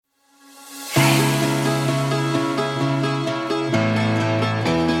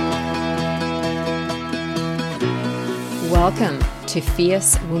Welcome to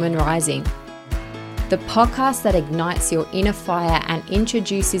Fierce Woman Rising, the podcast that ignites your inner fire and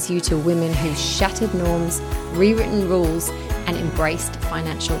introduces you to women who've shattered norms, rewritten rules, and embraced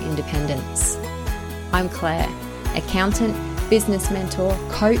financial independence. I'm Claire, accountant, business mentor,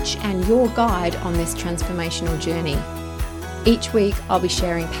 coach, and your guide on this transformational journey. Each week, I'll be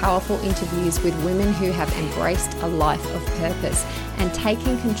sharing powerful interviews with women who have embraced a life of purpose and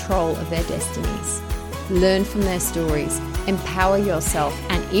taken control of their destinies. Learn from their stories, empower yourself,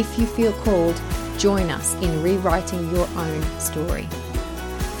 and if you feel called, join us in rewriting your own story.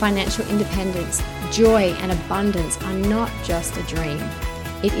 Financial independence, joy, and abundance are not just a dream.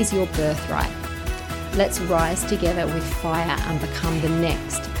 It is your birthright. Let's rise together with fire and become the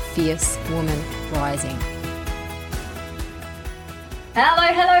next fierce woman rising.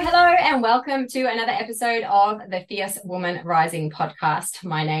 Hello, and welcome to another episode of the Fierce Woman Rising podcast.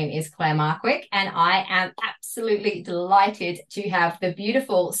 My name is Claire Markwick, and I am absolutely delighted to have the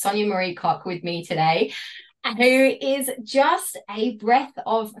beautiful Sonia Marie Koch with me today, who is just a breath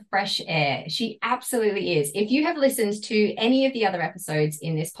of fresh air. She absolutely is. If you have listened to any of the other episodes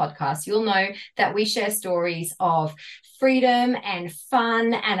in this podcast, you'll know that we share stories of freedom and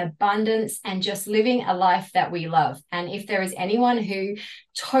fun and abundance and just living a life that we love. And if there is anyone who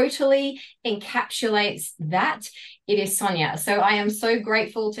totally encapsulates that, it is Sonia. So I am so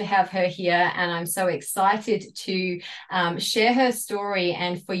grateful to have her here, and I'm so excited to share her story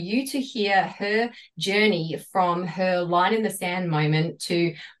and for you to hear her journey from her line in the sand moment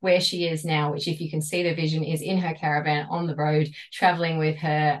to where she is now, which, if you can see the vision, is in her caravan on the road traveling with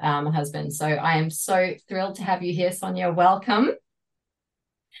her husband. So I am so thrilled to have you here, Sonia. Welcome.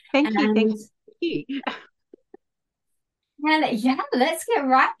 Thank you. And yeah, let's get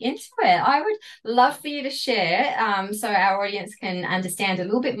right into it. I would love for you to share so our audience can understand a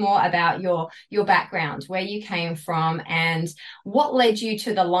little bit more about your background, where you came from, and what led you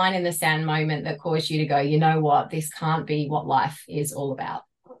to the line in the sand moment that caused you to go, you know what, this can't be what life is all about.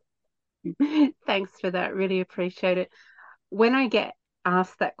 Thanks for that. Really appreciate it. When I get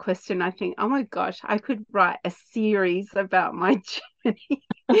asked that question, I think, oh my gosh, I could write a series about my journey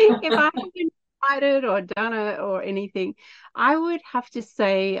if I hadn't it or done it or anything. I would have to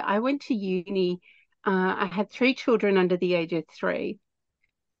say I went to uni. I had 3 children under the age of 3,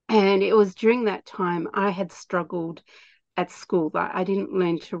 and it was during that time I had struggled at school. Like, I didn't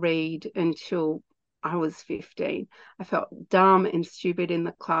learn to read until I was 15. I felt dumb and stupid in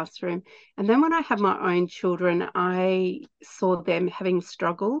the classroom. And then when I had my own children, I saw them having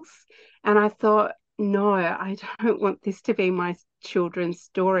struggles, and I thought, no, I don't want this to be my children's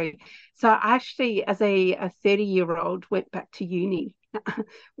story. So I actually, as a 30-year-old, went back to uni.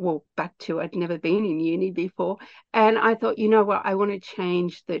 I'd never been in uni before. And I thought, you know what, I want to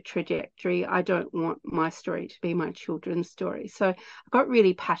change the trajectory. I don't want my story to be my children's story. So I got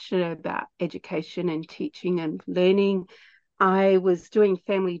really passionate about education and teaching and learning. I was doing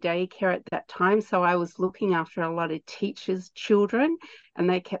family daycare at that time, so I was looking after a lot of teachers' children, and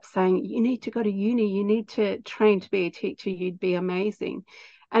they kept saying, you need to go to uni, you need to train to be a teacher, you'd be amazing.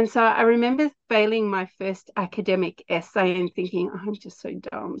 And so I remember failing my first academic essay and thinking, I'm just so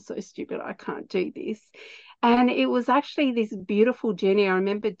dumb, so stupid, I can't do this. And it was actually this beautiful journey. I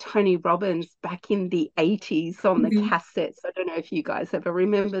remember Tony Robbins back in the 80s on the cassettes. I don't know if you guys ever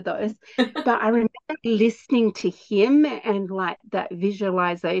remember those, but I remember listening to him and like that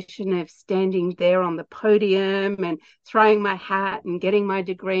visualization of standing there on the podium and throwing my hat and getting my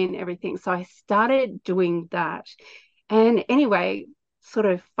degree and everything. So I started doing that. And anyway, sort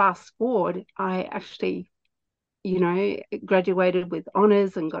of fast forward, I actually, graduated with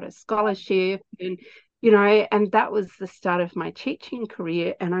honors and got a scholarship, and that was the start of my teaching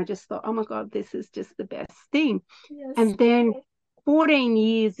career. And I just thought, oh my God, this is just the best thing. Yes. And then 14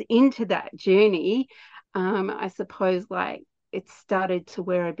 years into that journey, I suppose, like, it started to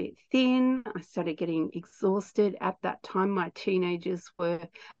wear a bit thin. I started getting exhausted. At that time, my kids were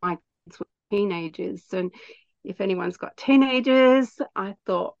teenagers. And if anyone's got teenagers, I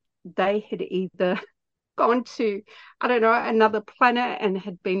thought they had either gone to, I don't know, another planet and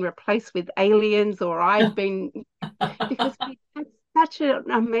had been replaced with aliens, or I'd been, because we had such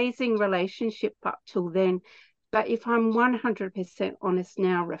an amazing relationship up till then. But if I'm 100% honest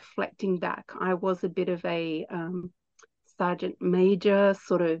now, reflecting back, I was a bit of a sergeant major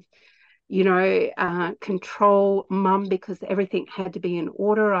sort of, control mum, because everything had to be in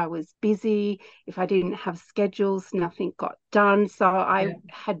order. I was busy. If I didn't have schedules, nothing got done. So I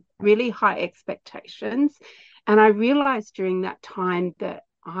had really high expectations. And I realized during that time that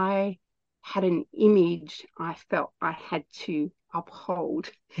I had an image I felt I had to uphold.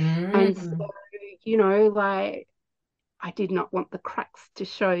 And so, like, I did not want the cracks to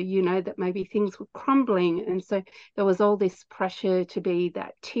show, that maybe things were crumbling. And so there was all this pressure to be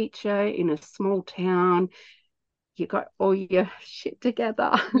that teacher in a small town. You got all your shit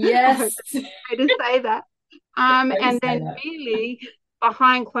together. Yes. I to say that. And then really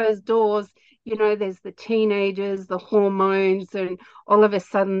behind closed doors, there's the teenagers, the hormones, and all of a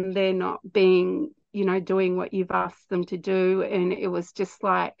sudden they're not being, doing what you've asked them to do. And it was just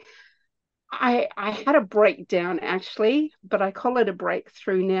like, I had a breakdown actually, but I call it a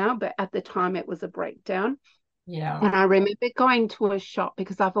breakthrough now. But at the time, it was a breakdown. Yeah. And I remember going to a shop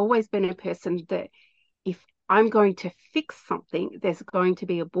because I've always been a person that if I'm going to fix something, there's going to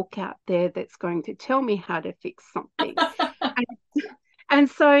be a book out there that's going to tell me how to fix something. And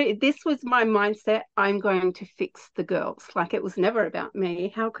so this was my mindset. I'm going to fix the girls. Like it was never about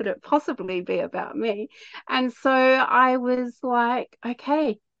me. How could it possibly be about me? And so I was like,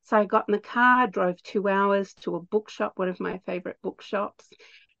 okay. So I got in the car, drove 2 hours to a bookshop, one of my favorite bookshops.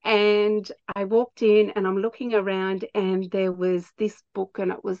 And I walked in and I'm looking around and there was this book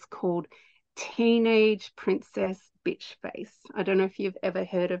and it was called Teenage Princess Bitch Face. I don't know if you've ever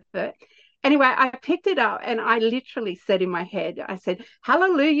heard of it. Anyway, I picked it up and I literally said in my head, I said,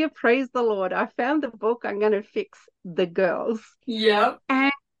 hallelujah, praise the Lord. I found the book. I'm going to fix the girls. Yeah.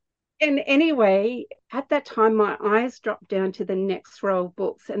 And anyway, at that time, my eyes dropped down to the next row of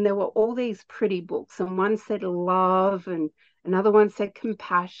books, and there were all these pretty books. And one said love, and another one said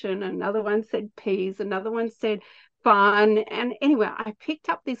compassion, another one said peace, another one said fun. And anyway, I picked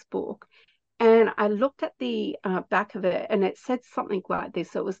up this book and I looked at the back of it, and it said something like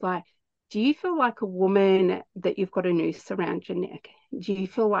this. It was like, do you feel like a woman that you've got a noose around your neck? Do you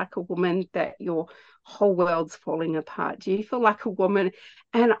feel like a woman that your whole world's falling apart? Do you feel like a woman?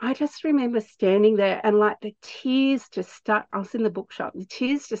 And I just remember standing there and like the tears just start. I was in the bookshop. The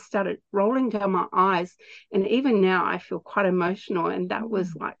tears just started rolling down my eyes. And even now I feel quite emotional. And that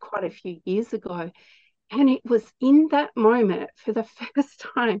was like quite a few years ago. And it was in that moment for the first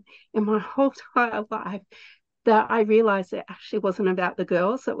time in my whole entire life that I realized it actually wasn't about the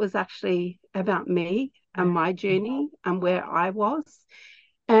girls. It was actually about me and my journey and where I was.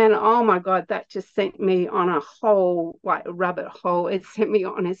 And oh my God, that just sent me on a whole like rabbit hole. It sent me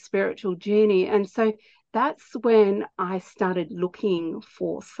on a spiritual journey. And so that's when I started looking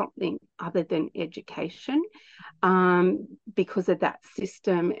for something other than education because of that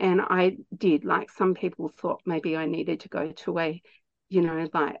system. And I did, like some people thought maybe I needed to go to a,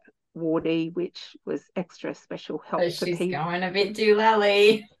 like Wardy, which was extra special help But for she's people. going a bit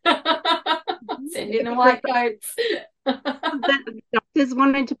doolally. Send in the white coats. The doctors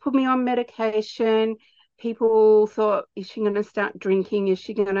wanted to put me on medication. People thought, is she going to start drinking? Is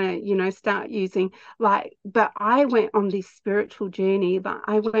she going to, start using but I went on this spiritual journey. But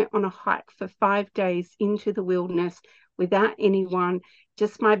I went on a hike for 5 days into the wilderness without anyone,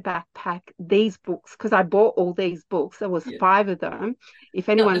 just my backpack, these books, because I bought all these books. There was 5 of them. If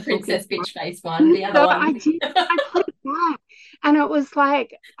anyone's not the Princess Bitch Face one, the other one. I did. I put it back. And it was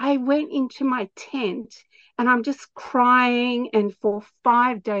like I went into my tent and I'm just crying. And for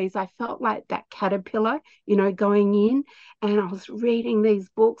 5 days, I felt like that caterpillar, going in. And I was reading these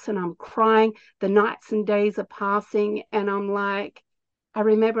books and I'm crying. The nights and days are passing. And I'm like, I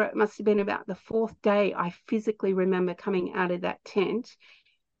remember it must have been about the 4th day. I physically remember coming out of that tent.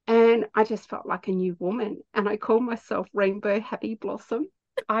 And I just felt like a new woman. And I called myself Rainbow Happy Blossom.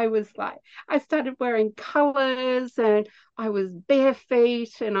 I was like, I started wearing colors and I was bare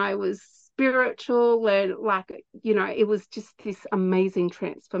feet and I was spiritual and it was just this amazing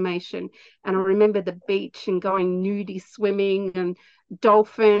transformation. And I remember the beach and going nudie swimming and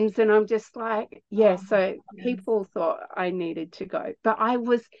dolphins. And I'm just like, yeah, so people thought I needed to go. But I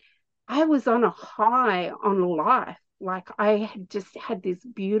was on a high on life. Like I had just had this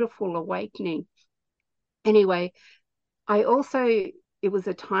beautiful awakening. Anyway, it was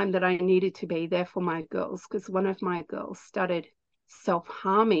a time that I needed to be there for my girls because one of my girls started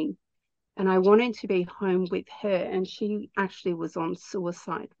self-harming and I wanted to be home with her. And she actually was on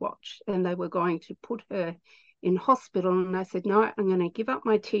suicide watch and they were going to put her in hospital. And I said, no, I'm going to give up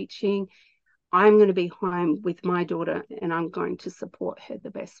my teaching. I'm going to be home with my daughter and I'm going to support her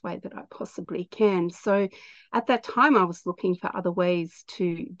the best way that I possibly can. So at that time, I was looking for other ways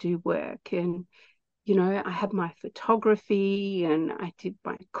to do work. And I had my photography and I did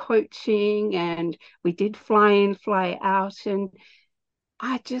my coaching and we did fly in, fly out. And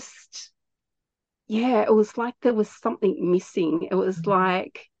it was like there was something missing. It was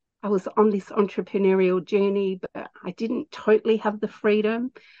like I was on this entrepreneurial journey, but I didn't totally have the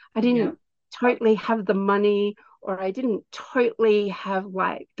freedom. I didn't totally have the money or I didn't totally have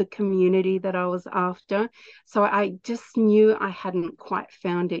like the community that I was after. So I just knew I hadn't quite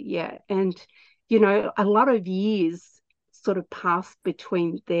found it yet. And, a lot of years sort of passed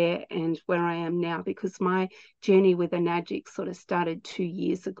between there and where I am now, because my journey with Enagic sort of started 2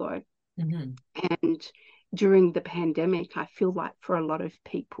 years ago. Mm-hmm. And during the pandemic, I feel like for a lot of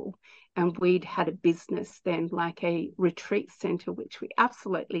people, and we'd had a business then, like a retreat center, which we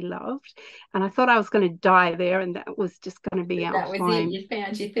absolutely loved. And I thought I was going to die there, and that was just going to be our That was it. home. You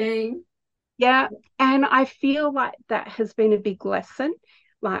found your thing. Yeah. And I feel like that has been a big lesson.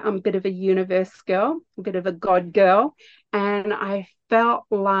 Like I'm a bit of a universe girl, a bit of a God girl. And I felt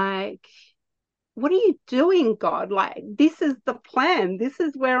like, what are you doing, God? Like, this is the plan. This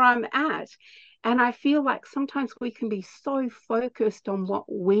is where I'm at. And I feel like sometimes we can be so focused on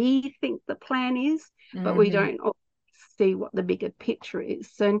what we think the plan is, but we Mm-hmm. don't see what the bigger picture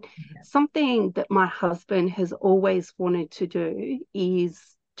is. And Yeah. something that my husband has always wanted to do is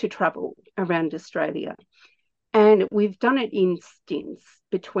to travel around Australia. And we've done it in stints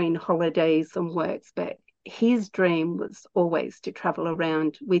between holidays and works, but his dream was always to travel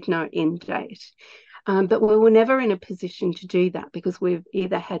around with no end date. But we were never in a position to do that because we've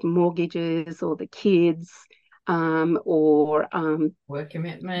either had mortgages or the kids, or Work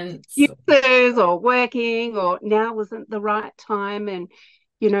commitments. users or working, or now wasn't the right time. And,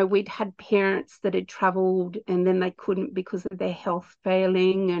 we'd had parents that had traveled and then they couldn't because of their health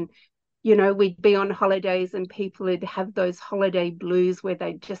failing. And, we'd be on holidays and people would have those holiday blues where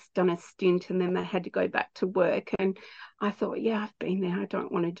they'd just done a stint and then they had to go back to work. And I thought, yeah, I've been there. I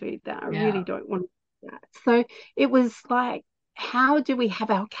don't want to do that. I Yeah. really don't want to do that. So it was like, how do we have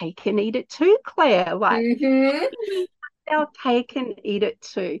our cake and eat it too, Claire? Like, Mm-hmm. our cake and eat it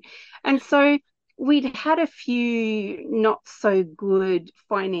too. And so we'd had a few not so good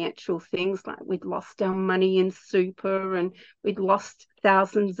financial things, like we'd lost our money in super and we'd lost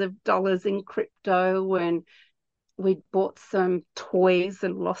thousands of dollars in crypto, and we'd bought some toys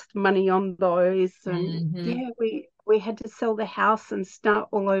and lost money on those. And Mm-hmm. yeah, we had to sell the house and start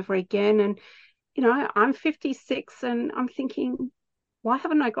all over again. And I'm 56 and I'm thinking, why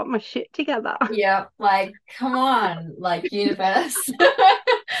haven't I got my shit together? Yeah, like, come on, like, universe.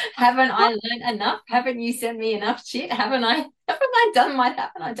 Haven't I learned enough? Haven't you sent me enough shit? Haven't I done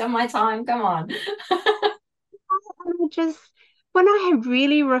my time? Come on. And I just, when I had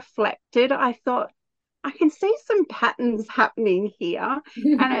really reflected, I thought, I can see some patterns happening here.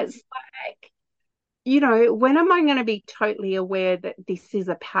 And it's like, when am I going to be totally aware that this is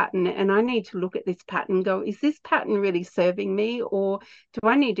a pattern and I need to look at this pattern and go, is this pattern really serving me? Or do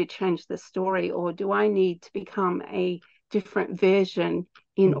I need to change the story? Or do I need to become a different version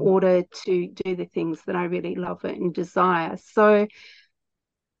in order to do the things that I really love and desire? So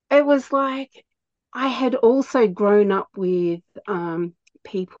it was like I had also grown up with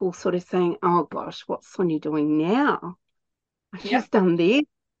people sort of saying, oh gosh, what's Sonia doing now? Yep. She's done this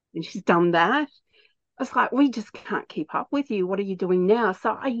and she's done that. It's like, we just can't keep up with you. What are you doing now? So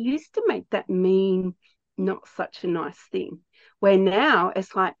I used to make that mean not such a nice thing, where now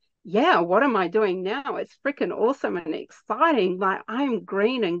it's like, yeah, what am I doing now? It's freaking awesome and exciting. Like I'm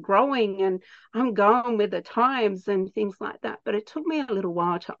green and growing and I'm going with the times and things like that. But it took me a little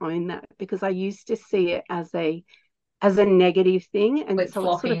while to own that because I used to see it as a negative thing. And Flip so it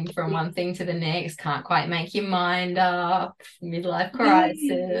sort of, flopping from one thing to the next, can't quite make your mind up, midlife yeah,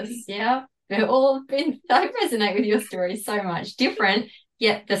 crisis. Yeah. They've all been, I resonate with your story so much. Different,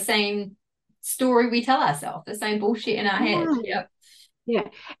 yet the same story we tell ourselves, the same bullshit in our head. yeah. Yep. Yeah.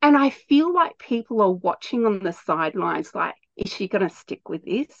 And I feel like people are watching on the sidelines, like, is she going to stick with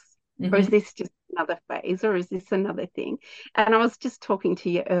this? Or is Mm-hmm. this just another phase? Or is this another thing? And I was just talking to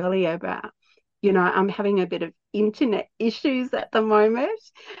you earlier about, I'm having a bit of internet issues at the moment.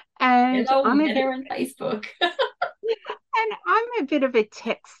 And Hello, I'm a Meta bit and Facebook. and I'm a bit of a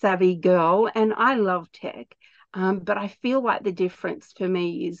tech savvy girl and I love tech. But I feel like the difference for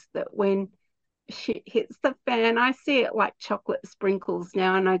me is that when shit hits the fan, I see it like chocolate sprinkles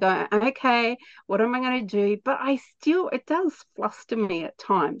now, and I go, okay, what am I going to do? But it does fluster me at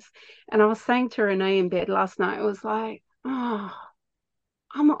times. And I was saying to Renee in bed last night, I was like, oh,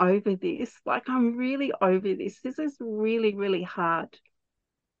 I'm over this. Like, I'm really over this. This is really, really hard.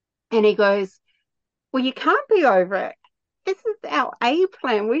 And he goes, well, you can't be over it. This is our A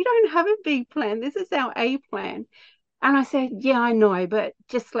plan. We don't have a B plan. This is our A plan. And I said, yeah, I know, but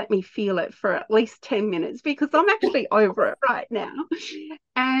just let me feel it for at least 10 minutes because I'm actually over it right now.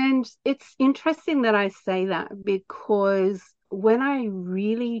 And it's interesting that I say that because when I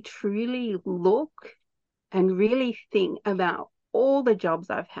really, truly look and really think about all the jobs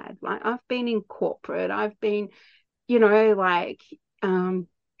I've had. Like I've been in corporate, I've been, you know, like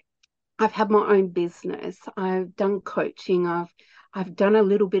I've had my own business. I've done coaching. I've done a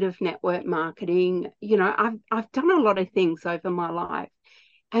little bit of network marketing. You know, I've done a lot of things over my life.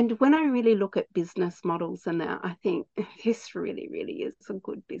 And when I really look at business models and that, I think this really, really is a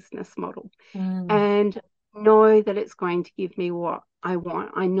good business model. Mm. And know that it's going to give me what I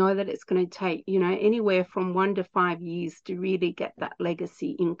want. I know that it's going to take, you know, anywhere from 1 to 5 years to really get that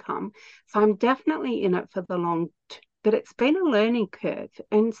legacy income. So I'm definitely in it for the long, but it's been a learning curve.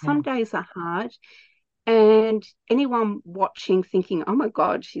 And Yeah. some days are hard. And anyone watching thinking, oh my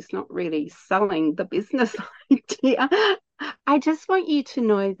God, she's not really selling the business idea. I just want you to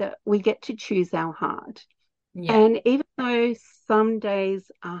know that we get to choose our hard. Yeah. And even though some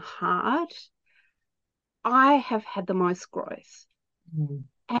days are hard, I have had the most growth. Mm.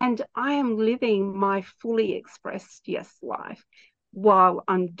 And I am living my fully expressed yes life while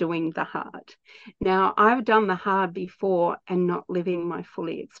I'm doing the hard. Now, I've done the hard before and not living my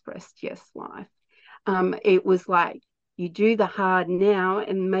fully expressed yes life. It was like you do the hard now,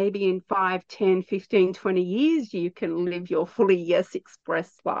 and maybe in 5, 10, 15, 20 years, you can live your fully yes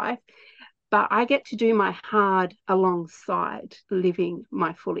expressed life. But I get to do my hard alongside living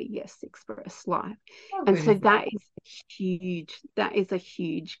my fully yes express life. How And good so is that? that is huge. That is a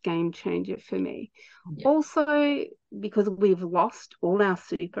huge game changer for me. Yeah. Also, because we've lost all our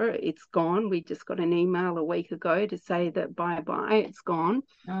super, it's gone. We just got an email a week ago to say that bye bye, it's gone.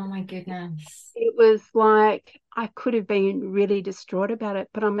 Oh my goodness. It was like I could have been really distraught about it,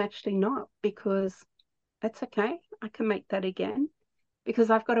 but I'm actually not because it's okay. I can make that again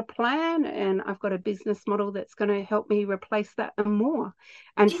because I've got a plan and I've got a business model that's going to help me replace that and more.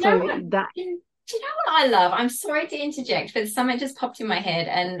 And Do you know so what? that, Do you know what I love? I'm sorry to interject, but something just popped in my head,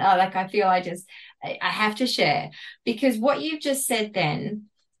 and like I feel I have to share because what you've just said then.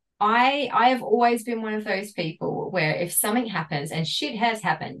 I have always been one of those people where if something happens, and shit has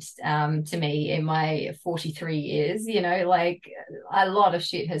happened to me in my 43 years, you know, like a lot of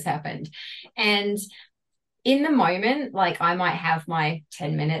shit has happened. And in the moment, like I might have my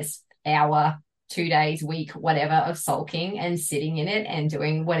 10 minutes, hour, 2 days, week, whatever of sulking and sitting in it and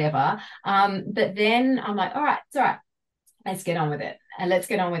doing whatever. But then I'm like, all right, it's all right. Let's get on with it. And let's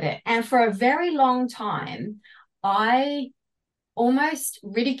get on with it. And for a very long time, I almost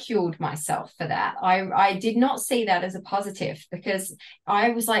ridiculed myself for that. I did not see that as a positive because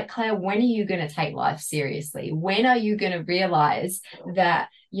I was like, Claire, when are you going to take life seriously? When are you going to realize that,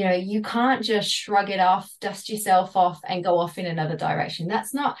 you know, you can't just shrug it off, dust yourself off and go off in another direction?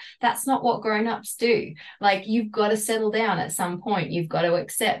 That's not what grown-ups do. Like you've got to settle down at some point. You've got to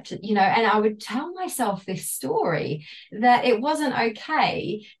accept, you know, and I would tell myself this story that it wasn't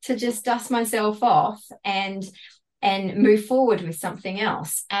okay to just dust myself off and move forward with something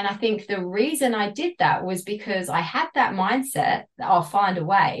else. And I think the reason I did that was because I had that mindset that I'll find a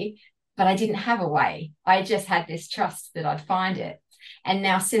way, but I didn't have a way. I just had this trust that I'd find it. And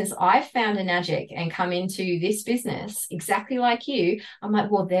now, since I've found Enagic and come into this business exactly like you, I'm like,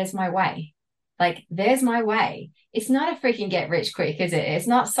 well, there's my way. Like, there's my way. It's not a freaking get rich quick, is it? It's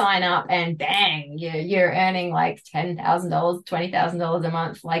not sign up and bang, you're earning like $10,000, $20,000 a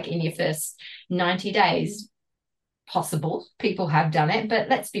month, like in your first 90 days. Possible. People have done it, but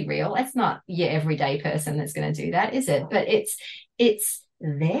let's be real. It's not your everyday person that's going to do that, is it? But it's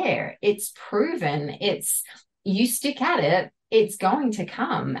there. It's proven. It's you stick at it, it's going to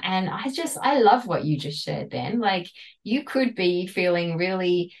come. And I love what you just shared, Ben. Like you could be feeling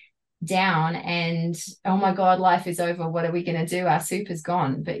really down and oh my God, life is over. What are we going to do? Our super's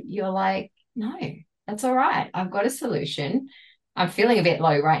gone. But you're like, no, that's all right. I've got a solution. I'm feeling a bit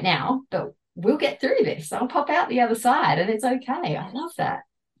low right now, but we'll get through this. I'll pop out the other side and it's okay. I love that.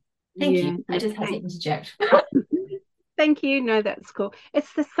 Thank you. yeah, I no, just had to thanks. interject. Thank you. No, that's cool.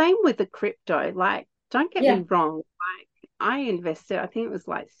 It's the same with the crypto. Like, don't get Yeah. me wrong. Like, I invested, I think it was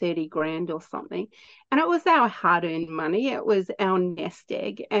like 30 grand or something. And it was our hard-earned money. It was our nest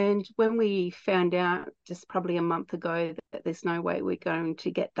egg. And when we found out just probably a month ago that there's no way we're going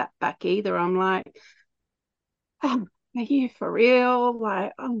to get that back either, I'm like, oh, are you for real?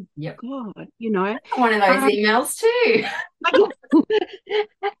 Like, oh Yep. God, you know. One of those Um, emails too.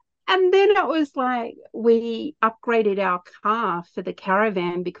 And then it was like we upgraded our car for the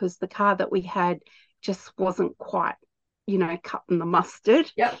caravan because the car that we had just wasn't quite, you know, cutting the mustard.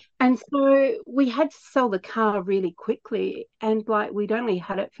 Yep. And so we had to sell the car really quickly. And like we'd only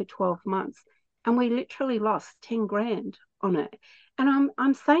had it for 12 months. and we literally lost 10 grand on it. And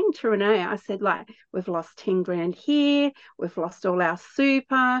I'm saying to Renee, I said, like, we've lost 10 grand here, we've lost all our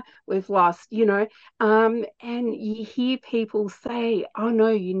super, we've lost, and you hear people say, oh no,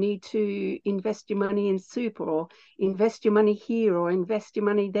 you need to invest your money in super, or invest your money here, or invest your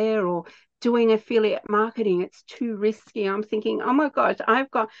money there, or doing affiliate marketing, it's too risky. I'm thinking, oh my gosh, I've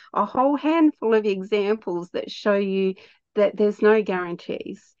got a whole handful of examples that show you that there's no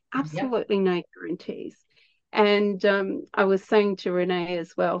guarantees, Yep. absolutely no guarantees. And I was saying to Renee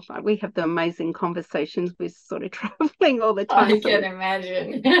as well, like, we have the amazing conversations. We're sort of traveling all the time, I so can we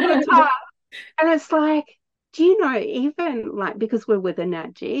imagine. all the time. And it's like, do you know, even like because we're with a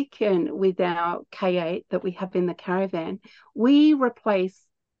Nagic and with our K8 that we have in the caravan, we replace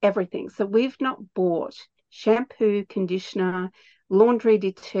everything. So we've not bought shampoo, conditioner, laundry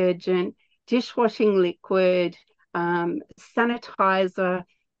detergent, dishwashing liquid, sanitizer,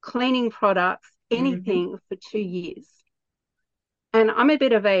 cleaning products, Hmm. anything for 2 years. And I'm a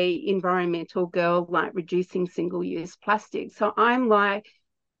bit of a environmental girl, like reducing single-use plastic. So I'm like,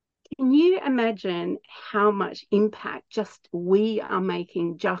 can you imagine how much impact just we are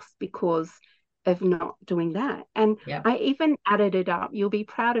making just because of not doing that? And Yep. I even added it up. You'll be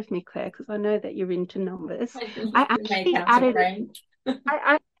proud of me, Claire, because I know that you're into numbers. I May actually count to added brain.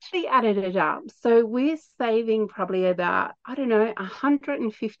 I actually added it up. So we're saving probably about, I don't know,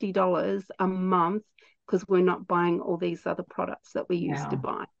 $150 a month because we're not buying all these other products that we used to Wow.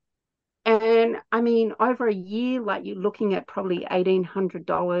 buy. And I mean, over a year, like you're looking at probably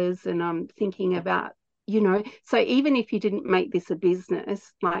 $1,800. And I'm thinking about, so even if you didn't make this a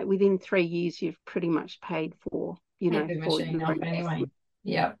business, like within 3 years, you've pretty much paid Paid the for machine your off anyway. investment.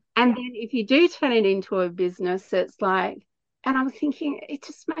 Yep. And then if you do turn it into a business, it's like, and I'm thinking, it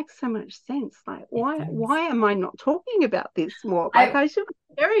just makes so much sense. Like, It why does. am I not talking about this more? Like, I I should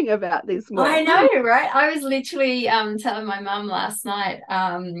be caring about this I more. know, right? I was literally telling my mum last night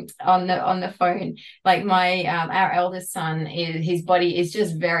on the phone, like my our eldest son is his body is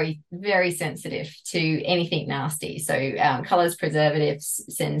just very, very sensitive to anything nasty. So colors, preservatives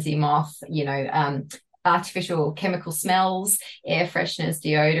sends him off, artificial chemical smells, air fresheners,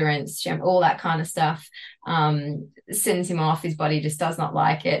 deodorants, shampoo, all that kind of stuff. Sends him off. His body just does not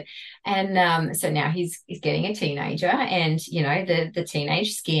like it. And so now he's getting a teenager, and the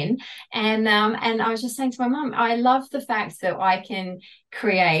teenage skin. And I was just saying to my mum, I love the fact that I can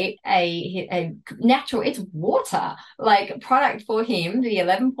create a natural, it's water, like product for him, the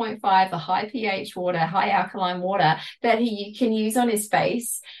 11.5, the high pH water, high alkaline water that he can use on his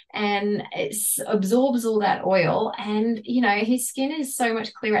face, and it absorbs all that oil, and his skin is so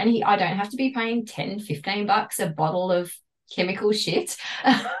much clearer, and I don't have to be paying 10-15 bucks a bottle of chemical shit.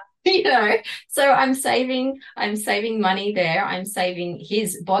 you know so I'm saving money there. I'm saving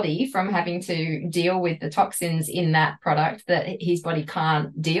his body from having to deal with the toxins in that product that his body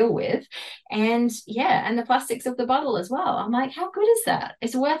can't deal with. And yeah, and the plastics of the bottle as well. I'm like, how good is that?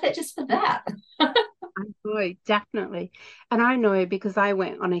 It's worth it just for that. I know, definitely. And I know because I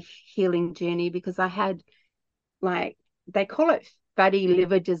went on a healing journey because I had, like, they call it fatty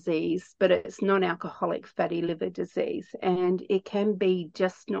liver disease, but it's non-alcoholic fatty liver disease. And it can be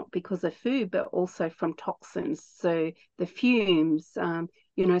just not because of food, but also from toxins. So the fumes,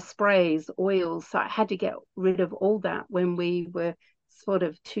 sprays, oils. So I had to get rid of all that when we were sort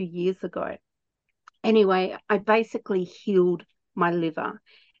of 2 years ago. Anyway, I basically healed my liver,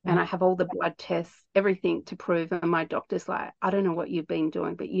 and I Wow. have all the blood tests, everything to prove. And my doctor's like, I don't know what you've been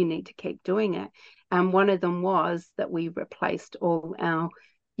doing, but you need to keep doing it. And one of them was that we replaced all our,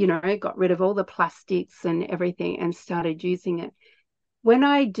 got rid of all the plastics and everything and started using it. When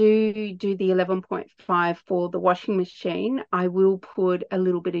I do the 11.5 for the washing machine, I will put a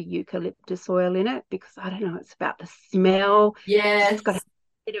little bit of eucalyptus oil in it because I don't know, it's about the smell. Just got a Yes.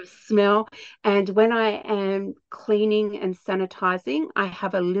 bit of smell. And when I am cleaning and sanitizing, I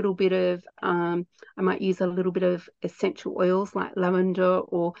have a little bit of, I might use a little bit of essential oils like lavender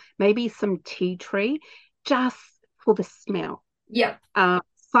or maybe some tea tree just for the smell. Yep.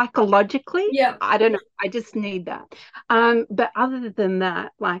 Psychologically, Yep. I don't know. I just need that. But other than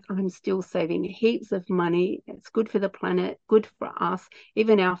that, like I'm still saving heaps of money. It's good for the planet, good for us.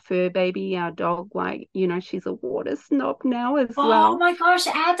 Even our fur baby, our dog, like, she's a water snob now as Oh well. my gosh,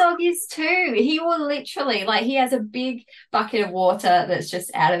 our dog is too. He will literally, like, he has a big bucket of water that's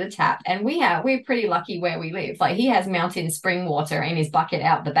just out of the tap. And we're pretty lucky where we live. Like, he has mountain spring water in his bucket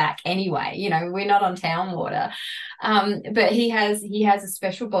out the back anyway. We're not on town water. But he has a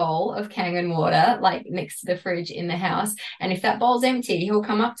special bowl of Kangen water, like next to the fridge in the house. And if that bowl's empty, he'll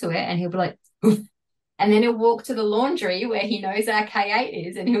come up to it and he'll be like, And then he'll walk to the laundry where he knows our K8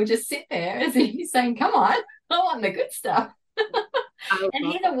 is, and he'll just sit there as if he's saying, come on, I want the good stuff. I And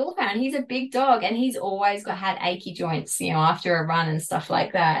love he's a wolfhound. He's a big dog, and he's always had achy joints, after a run and stuff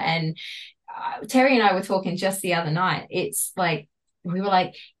like that. And Terry and I were talking just the other night. It's like, we were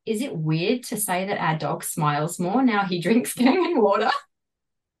like, is it weird to say that our dog smiles more now he drinks Kangen water?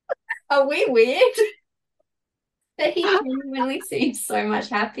 Are we weird? That he it. genuinely seems so much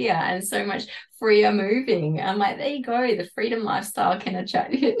happier and so much freer moving. I'm like, there you go. The freedom lifestyle can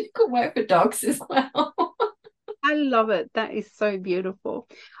attract it could work for dogs as well. I love it. That is so beautiful.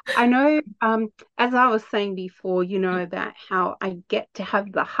 I know, as I was saying before, about how I get to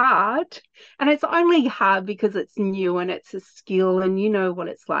have the hard, and it's only hard because it's new and it's a skill, and you know what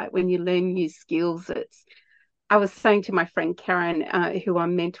it's like when you learn new skills. I was saying to my friend Karen, who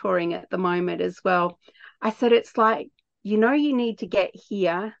I'm mentoring at the moment as well, I said, it's like, you need to get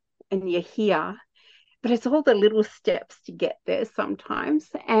here and you're here, but it's all the little steps to get there sometimes.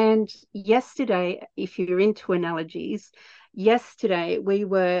 And yesterday, if you're into analogies, yesterday we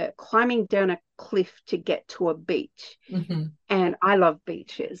were climbing down a cliff to get to a beach. Mm-hmm. And I love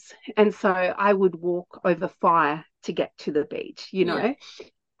beaches. And so I would walk over fire to get to the beach, Yeah.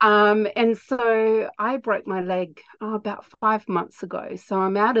 And so I broke my leg about 5 months ago. So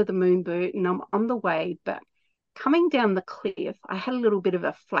I'm out of the moon boot and I'm on the way, but coming down the cliff, I had a little bit of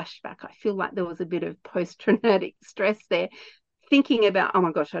a flashback. I feel like there was a bit of post-traumatic stress there, thinking about, oh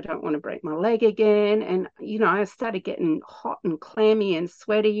my gosh, I don't want to break my leg again. And, I started getting hot and clammy and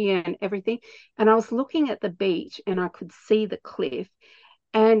sweaty and everything. And I was looking at the beach and I could see the cliff.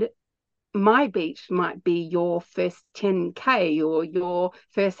 And my beach might be your first 10K or your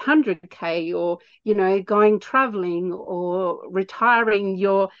first 100K, or going traveling or retiring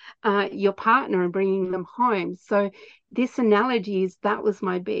your partner and bringing them home. So this analogy is that was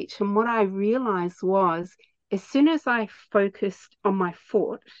my beach. And what I realized was, as soon as I focused on my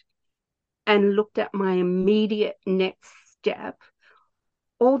foot and looked at my immediate next step,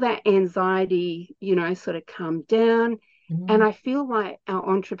 all that anxiety, sort of calmed down. And Mm. I feel like our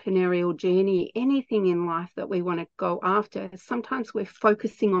entrepreneurial journey, anything in life that we want to go after, sometimes we're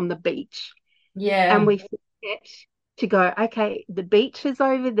focusing on the beach and Yeah. we forget to go, okay, the beach is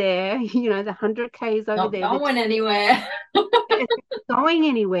over there, the 100K is over Not there, going anywhere. it's not going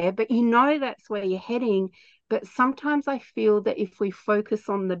anywhere, but that's where you're heading. But sometimes I feel that if we focus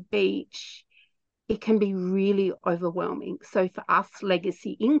on the beach, it can be really overwhelming. So for us,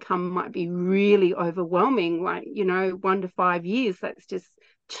 legacy income might be really overwhelming, like, 1 to 5 years, that's just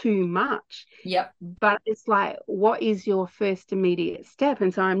too much. Yep. But it's like, what is your first immediate step?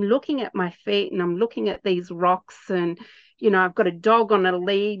 And so I'm looking at my feet and I'm looking at these rocks, and, I've got a dog on a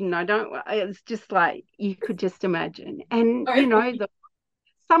lead, and it's just like, you could just imagine. And,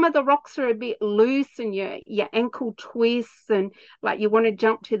 some of the rocks are a bit loose and your ankle twists, and like you want to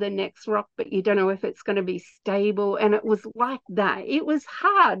jump to the next rock, but you don't know if it's going to be stable. And it was like that. It was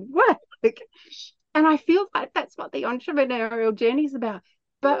hard work. And I feel like that's what the entrepreneurial journey is about.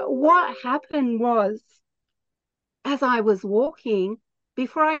 But what happened was, as I was walking,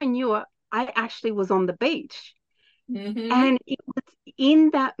 before I knew it, I actually was on the beach. Mm-hmm. And it was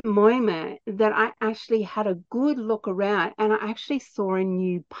in that moment that I actually had a good look around, and I actually saw a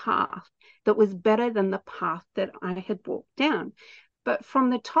new path that was better than the path that I had walked down. But from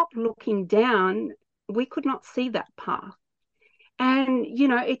the top looking down, we could not see that path. And,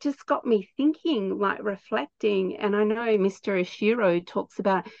 it just got me thinking, like reflecting. And I know Mr. Ishiro talks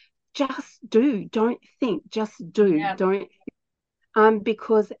about just do, don't think, just do, Yeah. don't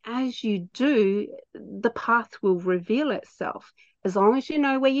because as you do, the path will reveal itself as long as you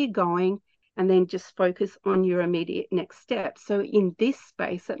know where you're going, and then just focus on your immediate next step. So in this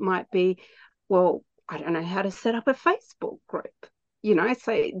space, it might be, well, I don't know how to set up a Facebook group.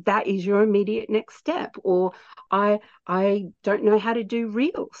 So that is your immediate next step. Or I don't know how to do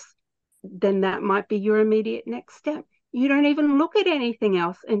reels. Then that might be your immediate next step. You don't even look at anything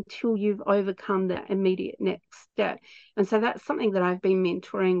else until you've overcome that immediate next step. And so that's something that I've been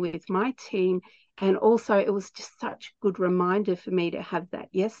mentoring with my team. And also, it was just such a good reminder for me to have that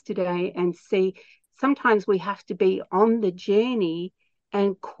yesterday and see sometimes we have to be on the journey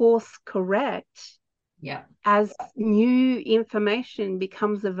and course correct Yeah. as new information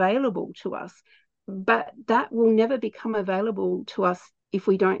becomes available to us. But that will never become available to us if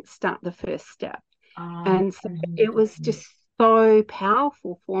we don't start the first step. And so it was 100%. just so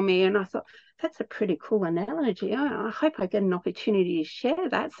powerful for me. And I thought, that's a pretty cool analogy. I hope I get an opportunity to share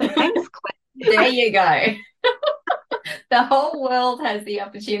that. So thanks, Claire. There you go. The whole world has the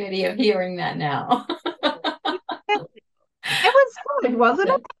opportunity of hearing that now. It was good, wasn't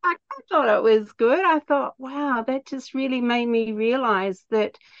it? I thought it was good. I thought, wow, that just really made me realize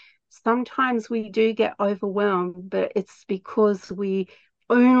that sometimes we do get overwhelmed, but it's because we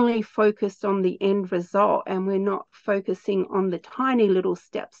only focused on the end result and we're not focusing on the tiny little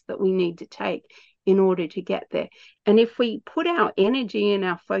steps that we need to take in order to get there. And if we put our energy and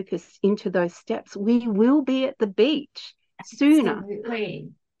our focus into those steps, we will be at the beach sooner.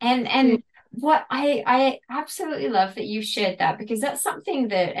 Absolutely. And what I absolutely love that you've shared that, because that's something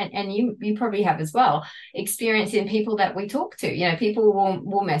that and you probably have as well, experience in people that we talk to. You know, people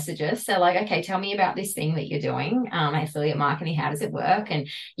will message us. They're like, okay, tell me about this thing that you're doing. Affiliate marketing, how does it work? And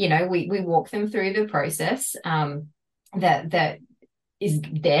you know, we walk them through the process that is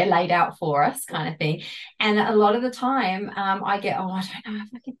there laid out for us, kind of thing. And a lot of the time, I get, oh, I don't know if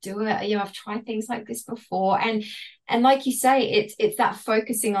I could do it. You know, I've tried things like this before. And like you say, it's that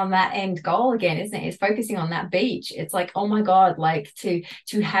focusing on that end goal again, isn't it? It's focusing on that beach. It's like, oh my God, like to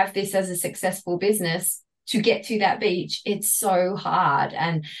have this as a successful business, to get to that beach, it's so hard,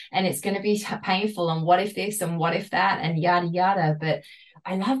 and it's going to be painful, and what if this and what if that and yada yada. But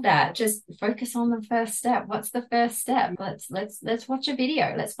I love that. Just focus on the first step. What's the first step? Let's watch a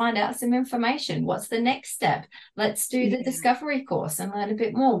video. Let's find out some information. What's the next step? Let's do the discovery course and learn a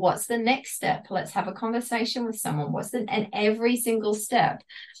bit more. What's the next step? Let's have a conversation with someone. And every single step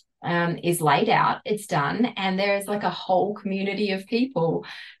is laid out. It's done, and there is like a whole community of people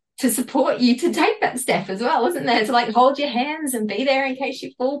to support you to take that step as well, isn't there? To like hold your hands and be there in case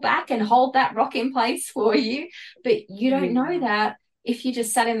you fall back and hold that rock in place for you. But you don't know that if you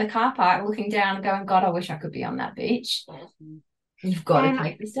just sat in the car park looking down and going, God, I wish I could be on that beach. You've got to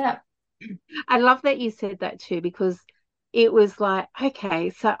take the step. I love that you said that too, because it was like,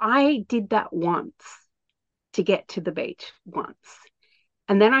 okay, so I did that once to get to the beach once.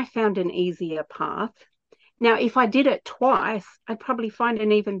 And then I found an easier path. Now, if I did it twice, I'd probably find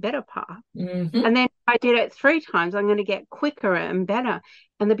an even better path. Mm-hmm. And then if I did it 3 times, I'm going to get quicker and better.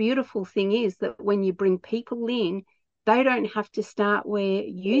 And the beautiful thing is that when you bring people in, they don't have to start where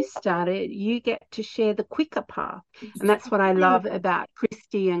you started. You get to share the quicker path. And that's what I love about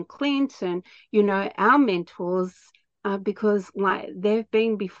Christy and Clint and, you know, our mentors, because like they've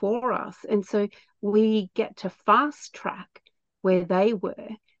been before us. And so we get to fast track where they were.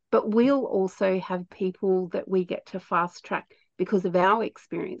 But we'll also have people that we get to fast track because of our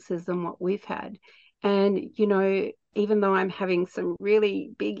experiences and what we've had. And, you know, even though I'm having some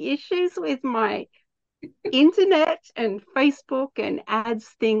really big issues with my internet and Facebook and ads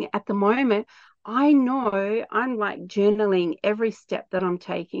thing at the moment, I know I'm like journaling every step that I'm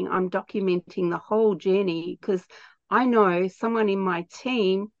taking. I'm documenting the whole journey because I know someone in my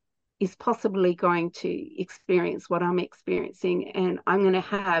team is possibly going to experience what I'm experiencing, and I'm going to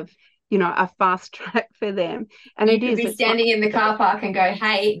have, you know, a fast track for them. And you could be standing in the car park and go,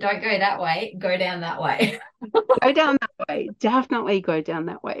 hey, don't go that way, go down that way. Go down that way, definitely go down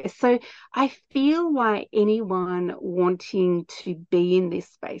that way. So I feel like anyone wanting to be in this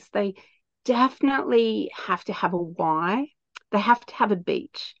space, they definitely have to have a why. They have to have a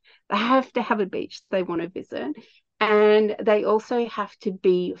beach. They have to have a beach they want to visit. And they also have to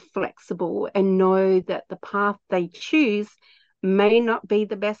be flexible and know that the path they choose may not be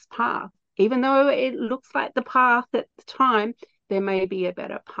the best path. Even though it looks like the path at the time, there may be a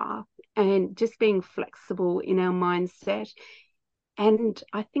better path. And just being flexible in our mindset. And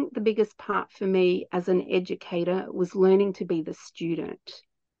I think the biggest part for me as an educator was learning to be the student.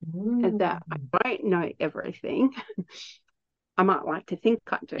 That I don't know everything. I might like to think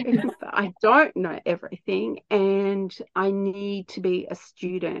I do, but I don't know everything. And I need to be a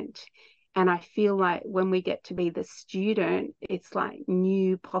student. And I feel like when we get to be the student, it's like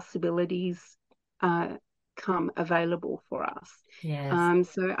new possibilities come available for us. Yes.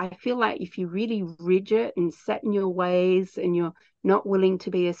 So I feel like if you're really rigid and set in your ways and you're not willing to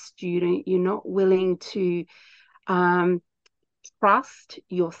be a student, you're not willing to trust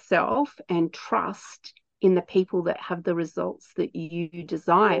yourself and trust in the people that have the results that you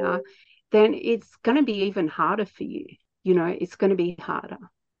desire, then it's going to be even harder for you. You know, it's going to be harder.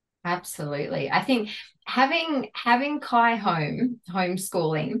 Absolutely. I think having Kai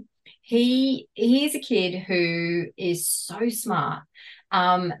homeschooling, he's a kid who is so smart.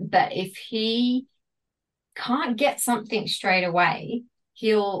 But if he can't get something straight away,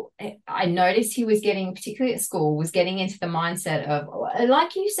 I noticed he was getting, particularly at school, was getting into the mindset of,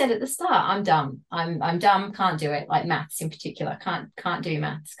 like you said at the start, I'm dumb. I'm dumb, can't do it, like maths in particular, can't do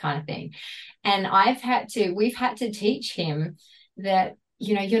maths kind of thing. And we've had to teach him that,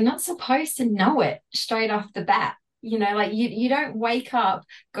 you know, you're not supposed to know it straight off the bat. You know, like you don't wake up,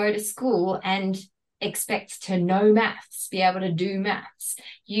 go to school and expect to know maths, be able to do maths.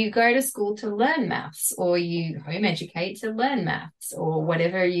 You go to school to learn maths, or you home educate to learn maths, or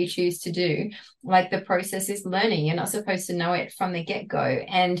whatever you choose to do. Like, the process is learning. You're not supposed to know it from the get-go.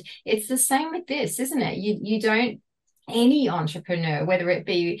 And it's the same with this, isn't it? You don't, any entrepreneur, whether it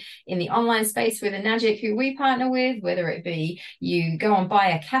be in the online space with Enagic, who we partner with, whether it be you go and buy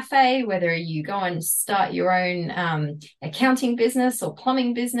a cafe, whether you go and start your own accounting business or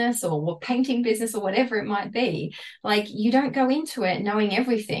plumbing business or painting business or whatever it might be, like, you don't go into it knowing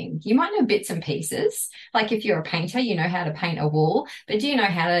everything. You might know bits and pieces. Like, if you're a painter, you know how to paint a wall, but do you know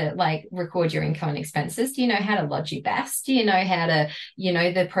how to, like, record your income and expenses? Do you know how to lodge your BAS? Do you know how to,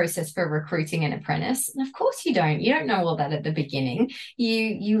 the process for recruiting an apprentice? And of course you don't. You don't know all that at the beginning.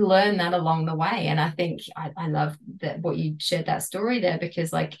 You learn that along the way. And I think I love that what you shared that story there,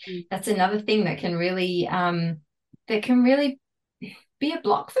 because, like, that's another thing that can really be a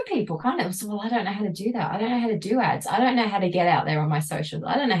block for people, kind of. So, well, I don't know how to do that. I don't know how to do ads. I don't know how to get out there on my socials.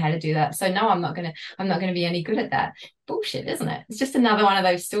 I don't know how to do that. So no, I'm not gonna be any good at that. Bullshit, isn't it? It's just another one of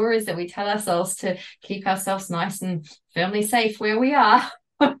those stories that we tell ourselves to keep ourselves nice and firmly safe where we are.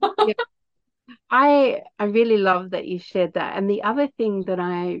 Yeah. I really love that you shared that. And the other thing that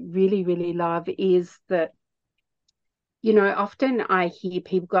I really, really love is that, often I hear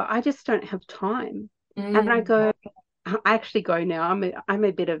people go, I just don't have time. And I go, I actually go now, I'm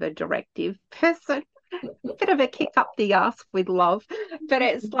a bit of a directive person, a bit of a kick up the ass with love. But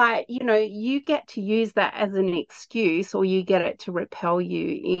it's like, you get to use that as an excuse, or you get it to repel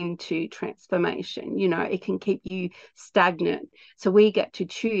you into transformation. It can keep you stagnant. So we get to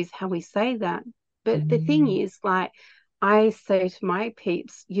choose how we say that. But the thing is, like, I say to my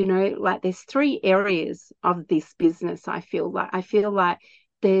peeps, like, there's three areas of this business. I feel like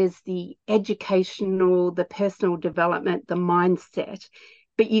there's the educational, the personal development, the mindset,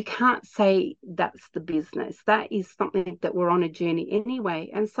 but you can't say that's the business. That is something that we're on a journey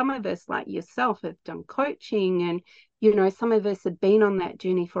anyway. And some of us, like yourself, have done coaching, and, some of us have been on that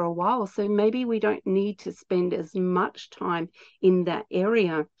journey for a while. So maybe we don't need to spend as much time in that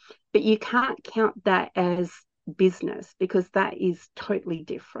area, but you can't count that as business, because that is totally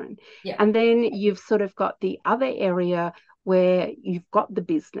different. Yeah. And then you've sort of got the other area where you've got the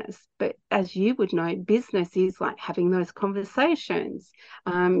business. But as you would know, business is like having those conversations,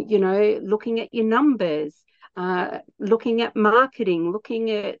 looking at your numbers, looking at marketing, looking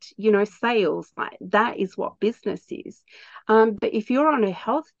at, sales. Like, that is what business is. But if you're on a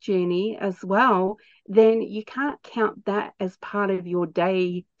health journey as well, then you can't count that as part of your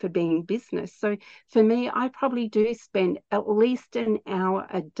day for being business. So for me, I probably do spend at least an hour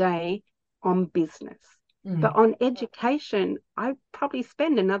a day on business. But on education, I probably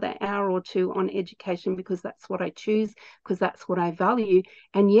spend another hour or two on education, because that's what I choose, because that's what I value.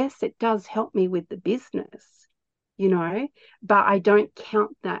 And yes, it does help me with the business, but I don't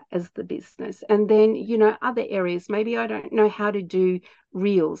count that as the business. And then, other areas, maybe I don't know how to do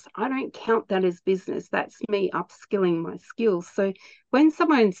reels. I don't count that as business. That's me upskilling my skills. So when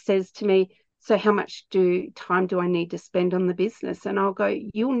someone says to me, so how much time do I need to spend on the business? And I'll go,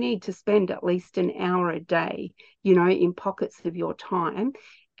 you'll need to spend at least an hour a day, in pockets of your time.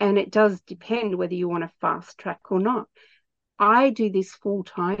 And it does depend whether you want to fast track or not. I do this full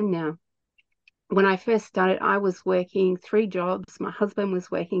time now. When I first started, I was working 3 jobs. My husband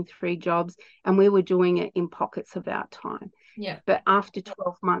was working 3 jobs, and we were doing it in pockets of our time. Yeah. But after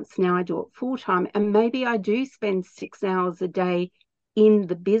 12 months, now I do it full time. And maybe I do spend 6 hours a day in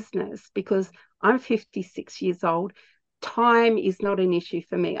the business, because I'm 56 years old. Time is not an issue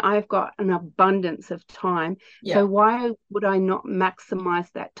for me. I've got an abundance of time. Yeah. So why would I not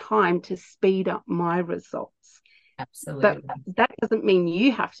maximize that time to speed up my results? Absolutely. But that doesn't mean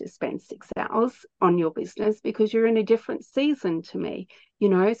you have to spend 6 hours on your business, because you're in a different season to me.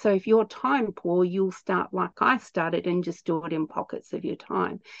 So if you're time poor, you'll start like I started and just do it in pockets of your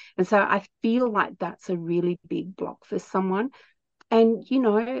time. And so I feel like that's a really big block for someone. And,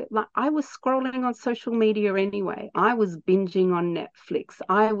 like, I was scrolling on social media anyway. I was binging on Netflix.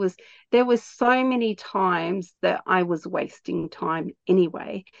 There was so many times that I was wasting time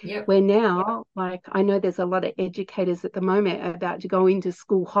anyway. Yep. Where now, like, I know there's a lot of educators at the moment about to go into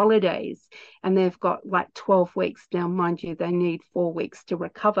school holidays, and they've got like 12 weeks now. Mind you, they need 4 weeks to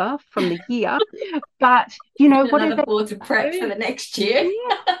recover from the year. But, what are they 4 to prep for the next year?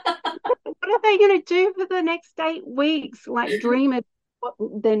 Yeah. What are they going to do for the next 8 weeks? Like, dream of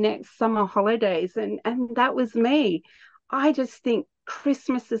their next summer holidays. And that was me. I just think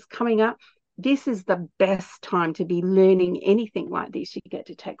Christmas is coming up. this is the best time to be learning anything like this. You get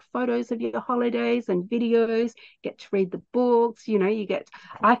to take photos of your holidays and videos, get to read the books,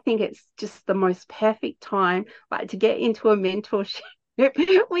 I think it's just the most perfect time, like, to get into a mentorship with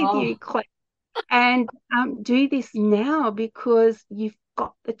Oh, you, Claire, and do this now, because you've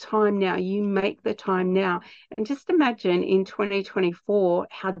got the time now. You make the time now. And just imagine in 2024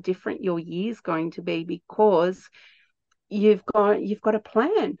 how different your year's going to be, because you've got a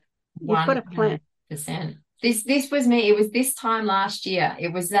plan. You've got a plan. 100%. This was me. It was this time last year.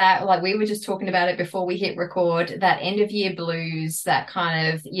 It was that, like, we were just talking about it before we hit record, that end of year blues, that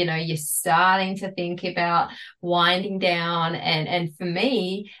kind of, you're starting to think about winding down. And for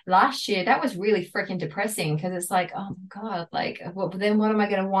me, last year, that was really freaking depressing, because it's like, oh my God, like, well, then what am I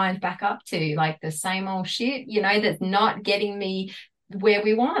going to wind back up to? Like the same old shit, that's not getting me where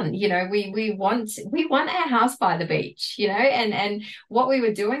we want. We want our house by the beach, and what we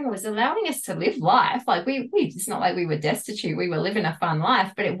were doing was allowing us to live life. Like, we it's not like we were destitute. We were living a fun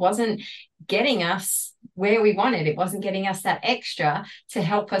life, but it wasn't getting us where we wanted. It wasn't getting us that extra to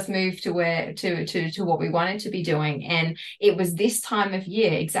help us move to where to what we wanted to be doing. And it was this time of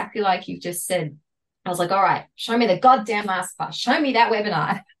year, exactly like you've just said. I was like, all right, show me the goddamn masterclass, show me that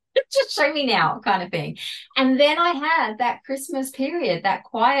webinar. Just show me now, kind of thing. And then I had that Christmas period, that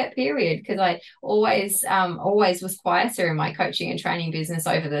quiet period, because I always was quieter in my coaching and training business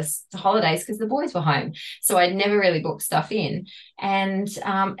over the holidays, because the boys were home. So I'd never really booked stuff in. And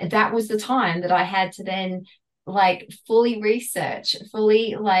that was the time that I had to then, like, fully research,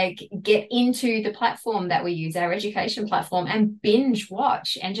 fully, like, get into the platform that we use, our education platform, and binge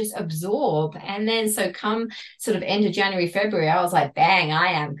watch and just absorb. And then, so come sort of end of January, February, I was like, bang,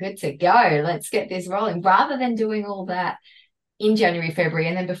 I am good to go. Let's get this rolling, rather than doing all that in January, February,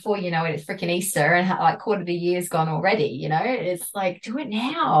 and then before you know it, it's freaking Easter, and like quarter of the year's gone already. It's like, do it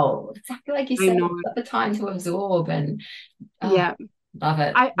now, exactly like you I said. know. You've got the time to absorb, and oh, Yeah. love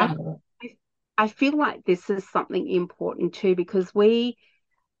it, I, I love it. I feel like this is something important too, because we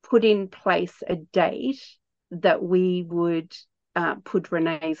put in place a date that we would put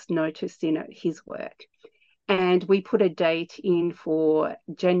Renee's notice in at his work. And we put a date in for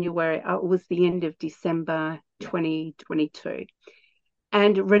January, it was the end of December 2022.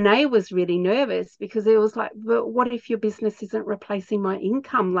 And Renee was really nervous, because it was like, but what if your business isn't replacing my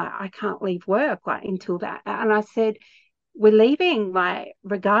income? Like, I can't leave work, like, until that. And I said, we're leaving, like,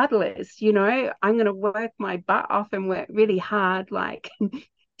 regardless. I'm going to work my butt off and work really hard, like,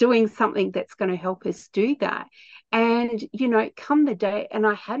 doing something that's going to help us do that. And come the day, and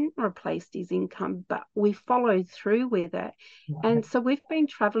I hadn't replaced his income, but we followed through with it. And so we've been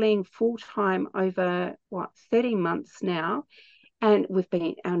traveling full time over 30 months now, and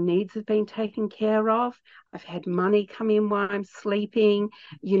our needs have been taken care of. I've had money come in while I'm sleeping.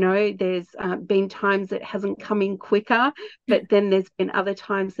 There's been times it hasn't come in quicker, but then there's been other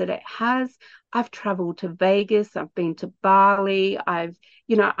times that it has. I've traveled to Vegas. I've been to Bali. I've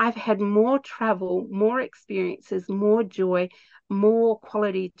had more travel, more experiences, more joy, more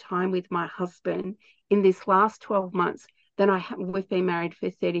quality time with my husband in this last 12 months than I have. We've been married for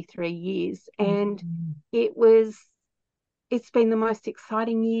 33 years, and it's been the most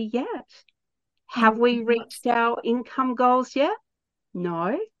exciting year yet. Have we reached our income goals yet?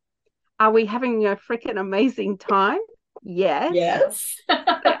 No. Are we having a freaking amazing time? Yes. Yes.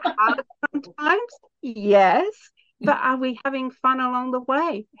 Hard sometimes? Yes. But are we having fun along the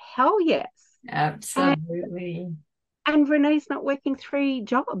way? Hell yes. Absolutely. And Renee's not working 3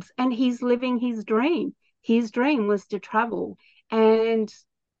 jobs, and he's living his dream. His dream was to travel. And,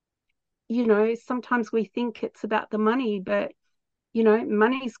 sometimes we think it's about the money, but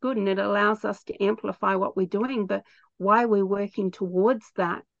money's good, and it allows us to amplify what we're doing. But while we're working towards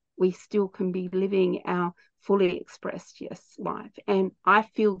that, we still can be living our fully expressed yes life. And I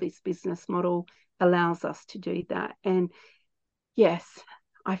feel this business model allows us to do that. And yes,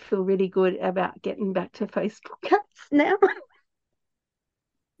 I feel really good about getting back to Facebook ads now.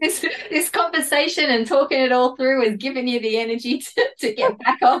 This conversation and talking it all through has given you the energy to get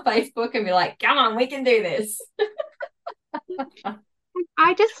back on Facebook and be like, come on, we can do this.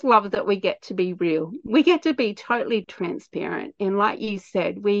 I just love that we get to be real. We get to be totally transparent. And like you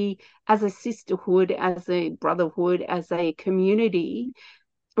said, we, as a sisterhood, as a brotherhood, as a community,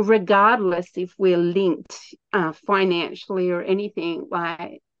 regardless if we're linked financially or anything,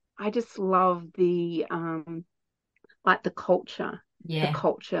 like, I just love the culture. The Yeah.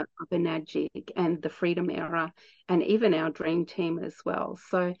 culture of Enagic and the Freedom Era, and even our dream team as well.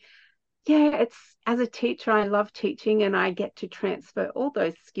 So yeah, it's as a teacher, I love teaching and I get to transfer all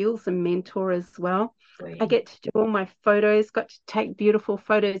those skills and mentor as well. I Sweet. get to do all my photos, got to take beautiful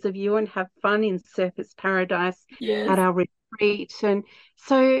photos of you and have fun in Surfers Paradise at Yes. our retreat. And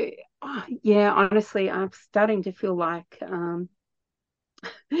so, oh, yeah, honestly, I'm starting to feel like,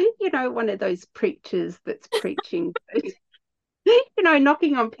 one of those preachers that's preaching,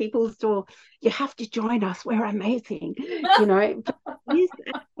 knocking on people's door. You have to join us. We're amazing. But yes,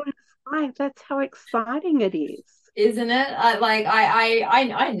 that's what it's like. That's how exciting it is. Isn't it?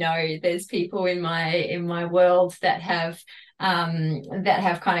 I know there's people in my world that have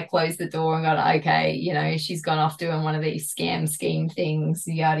kind of closed the door and gone, okay, she's gone off doing one of these scam scheme things,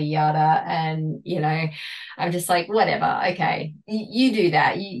 yada yada. And I'm just like, whatever, okay, you do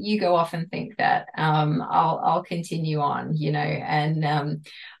that. You go off and think that. I'll continue on, and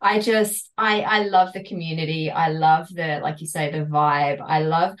I love the community. I love the, like you say, the vibe. I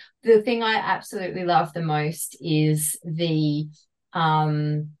love the thing I absolutely love the most is the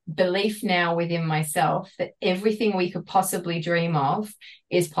belief now within myself that everything we could possibly dream of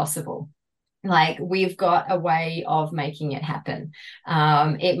is possible. Like, we've got a way of making it happen.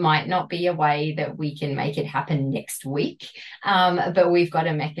 It might not be a way that we can make it happen next week, but we've got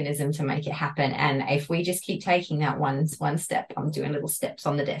a mechanism to make it happen. And if we just keep taking that one step, I'm doing little steps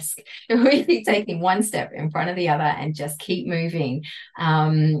on the desk. If we keep taking one step in front of the other and just keep moving,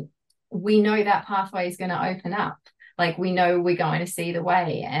 we know that pathway is going to open up. Like, we know we're going to see the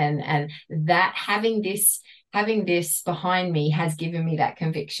way, and that having this behind me has given me that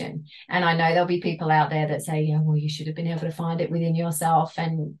conviction. And I know there'll be people out there that say, yeah, well, you should have been able to find it within yourself.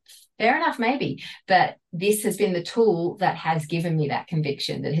 And fair enough, maybe. But this has been the tool that has given me that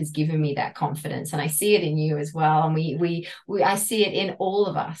conviction, that has given me that confidence. And I see it in you as well. And I see it in all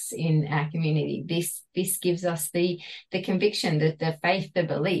of us in our community. This gives us the conviction, the faith, the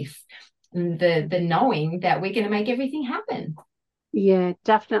belief, the knowing that we're going to make everything happen. Yeah,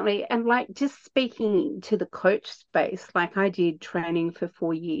 definitely. And like just speaking to the coach space, like I did training for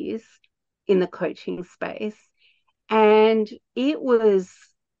 4 years in the coaching space, and it was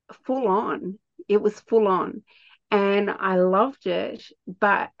full on. It was full on. And I loved it,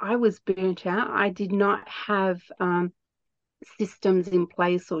 but I was burnt out. I did not have systems in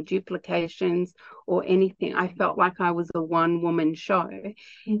place or duplications or anything. I felt like I was a one woman show.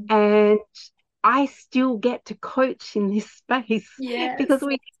 And I still get to coach in this space because Yes.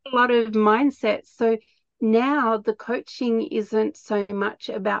 we get a lot of mindset. So now the coaching isn't so much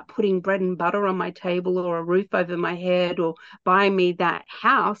about putting bread and butter on my table or a roof over my head or buying me that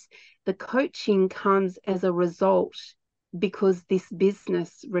house. The coaching comes as a result because this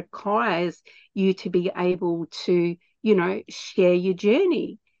business requires you to be able to, share your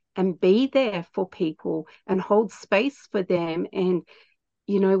journey and be there for people and hold space for them. And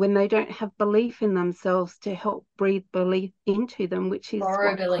when they don't have belief in themselves, to help breathe belief into them, which is Borrow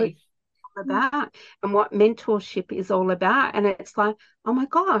what coaching belief. is all about and what mentorship is all about. And it's like, oh my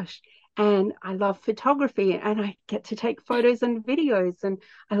gosh. And I love photography and I get to take photos and videos. And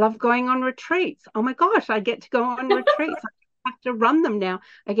I love going on retreats. Oh my gosh, I get to go on retreats. I have to run them now.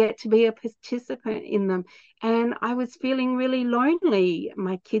 I get to be a participant in them. And I was feeling really lonely.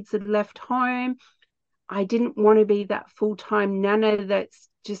 My kids had left home. I didn't want to be that full-time nana that's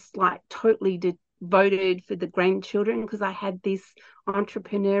just like totally devoted for the grandchildren because I had this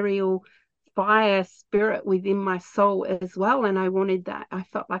entrepreneurial fire spirit within my soul as well. And I wanted that. I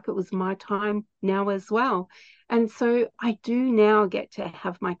felt like it was my time now as well. And so I do now get to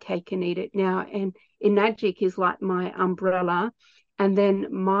have my cake and eat it now. And Enagic is like my umbrella. And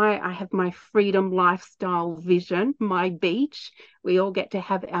then I have my freedom lifestyle vision, my beach. We all get to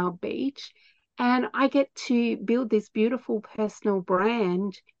have our beach. And I get to build this beautiful personal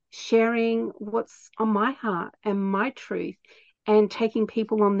brand, sharing what's on my heart and my truth and taking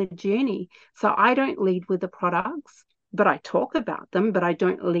people on the journey. So I don't lead with the products, but I talk about them, but I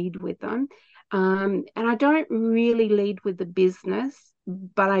don't lead with them. And I don't really lead with the business,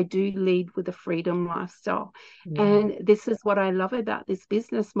 but I do lead with the freedom lifestyle. Yeah. And this is what I love about this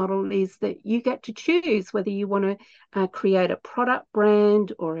business model is that you get to choose whether you want to create a product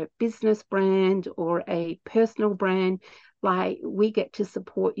brand or a business brand or a personal brand. Like we get to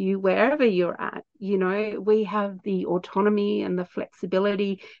support you wherever you're at. We have the autonomy and the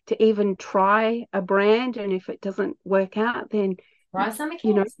flexibility to even try a brand. And if it doesn't work out, then, Try something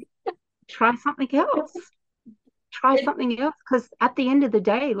you know, else. try something else. Try something else. Because at the end of the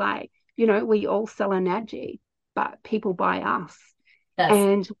day, like, we all sell an Agi, but people buy us. That's,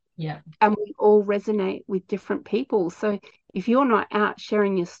 And yeah. and we all resonate with different people. So if you're not out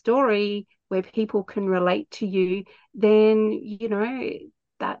sharing your story where people can relate to you, then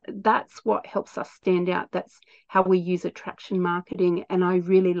that's what helps us stand out. That's how we use attraction marketing, and I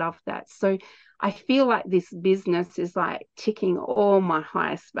really love that. So I feel like this business is like ticking all my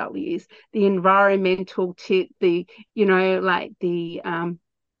highest values, the environmental tick, the, like the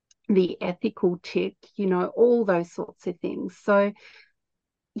ethical tick, all those sorts of things. So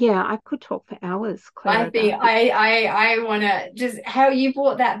yeah, I could talk for hours, Claire. I think I want to just how you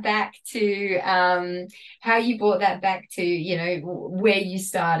brought that back to where you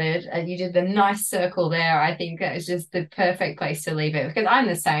started, and you did the nice circle there. I think that was just the perfect place to leave it, because I'm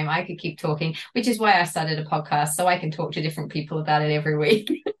the same. I could keep talking, which is why I started a podcast, so I can talk to different people about it every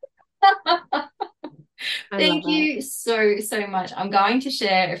week. Thank you so much. I'm going to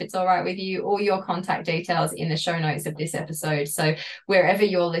share, if it's all right with you, all your contact details in the show notes of this episode. So wherever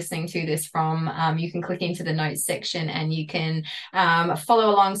you're listening to this from, you can click into the notes section, and you can follow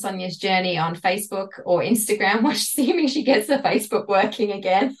along Sonia's journey on Facebook or Instagram, assuming she gets the Facebook working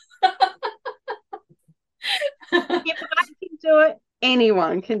again. If I can do it,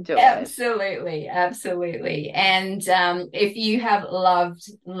 anyone can do it. Absolutely. And if you have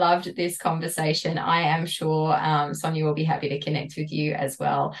loved this conversation, I am sure Sonia will be happy to connect with you as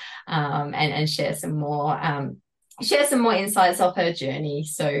well, and share some more insights of her journey.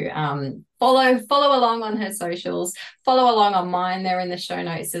 So follow along on her socials, follow along on mine. They're in the show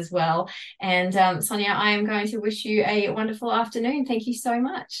notes as well. And Sonia, I am going to wish you a wonderful afternoon. Thank you so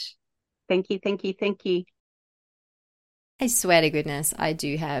much. Thank you. I swear to goodness, I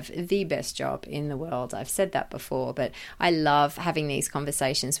do have the best job in the world. I've said that before, but I love having these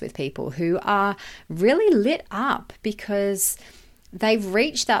conversations with people who are really lit up because they've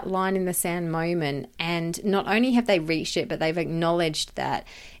reached that line in the sand moment. And not only have they reached it, but they've acknowledged that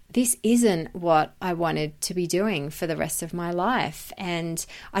this isn't what I wanted to be doing for the rest of my life. And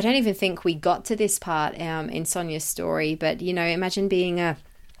I don't even think we got to this part in Sonia's story, but,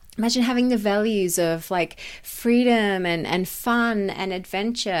 imagine having the values of like freedom and fun and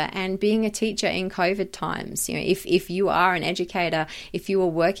adventure and being a teacher in COVID times. If you are an educator, if you were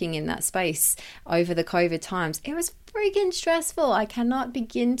working in that space over the COVID times, it was freaking stressful. I cannot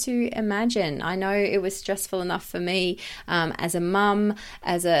begin to imagine. I know it was stressful enough for me as a mum,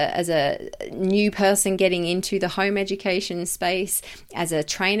 as a new person getting into the home education space, as a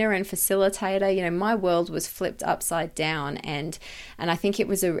trainer and facilitator. My world was flipped upside down, and I think it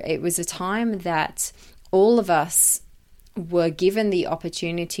was a time that all of us were given the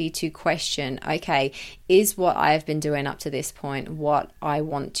opportunity to question, okay, is what I've been doing up to this point what I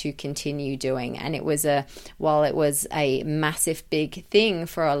want to continue doing? And while it was a massive big thing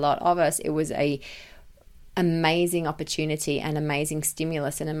for a lot of us, it was a amazing opportunity and amazing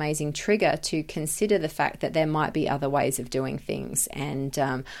stimulus and amazing trigger to consider the fact that there might be other ways of doing things. And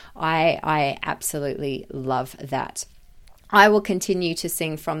I absolutely love that. I will continue to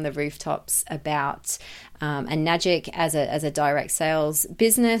sing from the rooftops about Enagic as a direct sales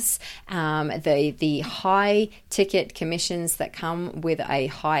business, the high ticket commissions that come with a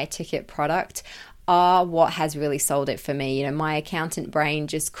high ticket product are what has really sold it for me. My accountant brain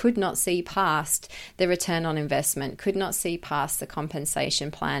just could not see past the return on investment, could not see past the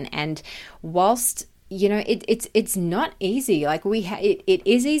compensation plan. And whilst it's not easy. Like it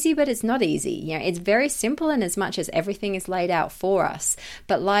is easy, but it's not easy. It's very simple in as much as everything is laid out for us.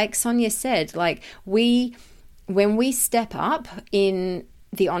 But like Sonia said, like when we step up in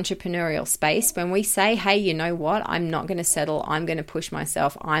the entrepreneurial space, when we say, hey, you know what, I'm not going to settle, I'm going to push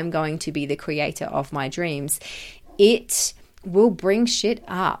myself, I'm going to be the creator of my dreams, it will bring shit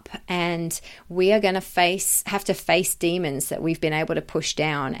up, and we are going to have to face demons that we've been able to push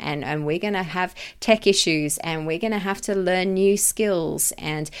down, and we're going to have tech issues, and we're going to have to learn new skills,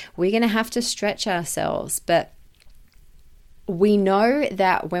 and we're going to have to stretch ourselves. But we know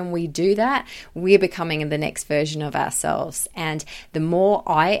that when we do that, we're becoming the next version of ourselves. And the more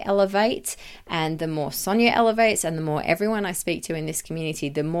I elevate, and the more Sonia elevates, and the more everyone I speak to in this community,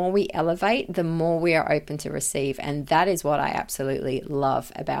 the more we elevate, the more we are open to receive. And that is what I absolutely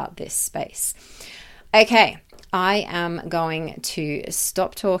love about this space. Okay, I am going to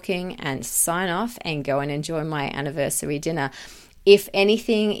stop talking and sign off and go and enjoy my anniversary dinner. If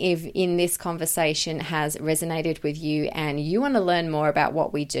anything, if in this conversation has resonated with you and you want to learn more about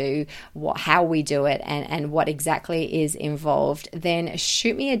what we do, how we do it, and what exactly is involved, then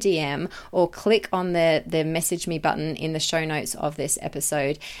shoot me a DM or click on the message me button in the show notes of this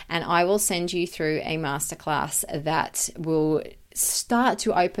episode, and I will send you through a masterclass that will start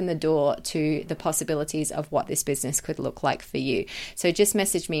to open the door to the possibilities of what this business could look like for you. So just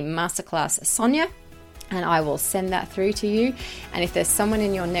message me masterclass Sonia and I will send that through to you. And if there's someone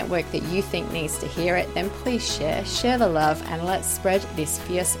in your network that you think needs to hear it, then please share the love, and let's spread this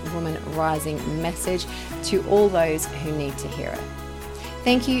Fierce Woman Rising message to all those who need to hear it.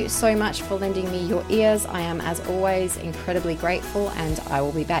 Thank you so much for lending me your ears. I am, as always, incredibly grateful, and I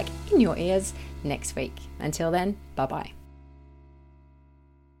will be back in your ears next week. Until then, bye-bye.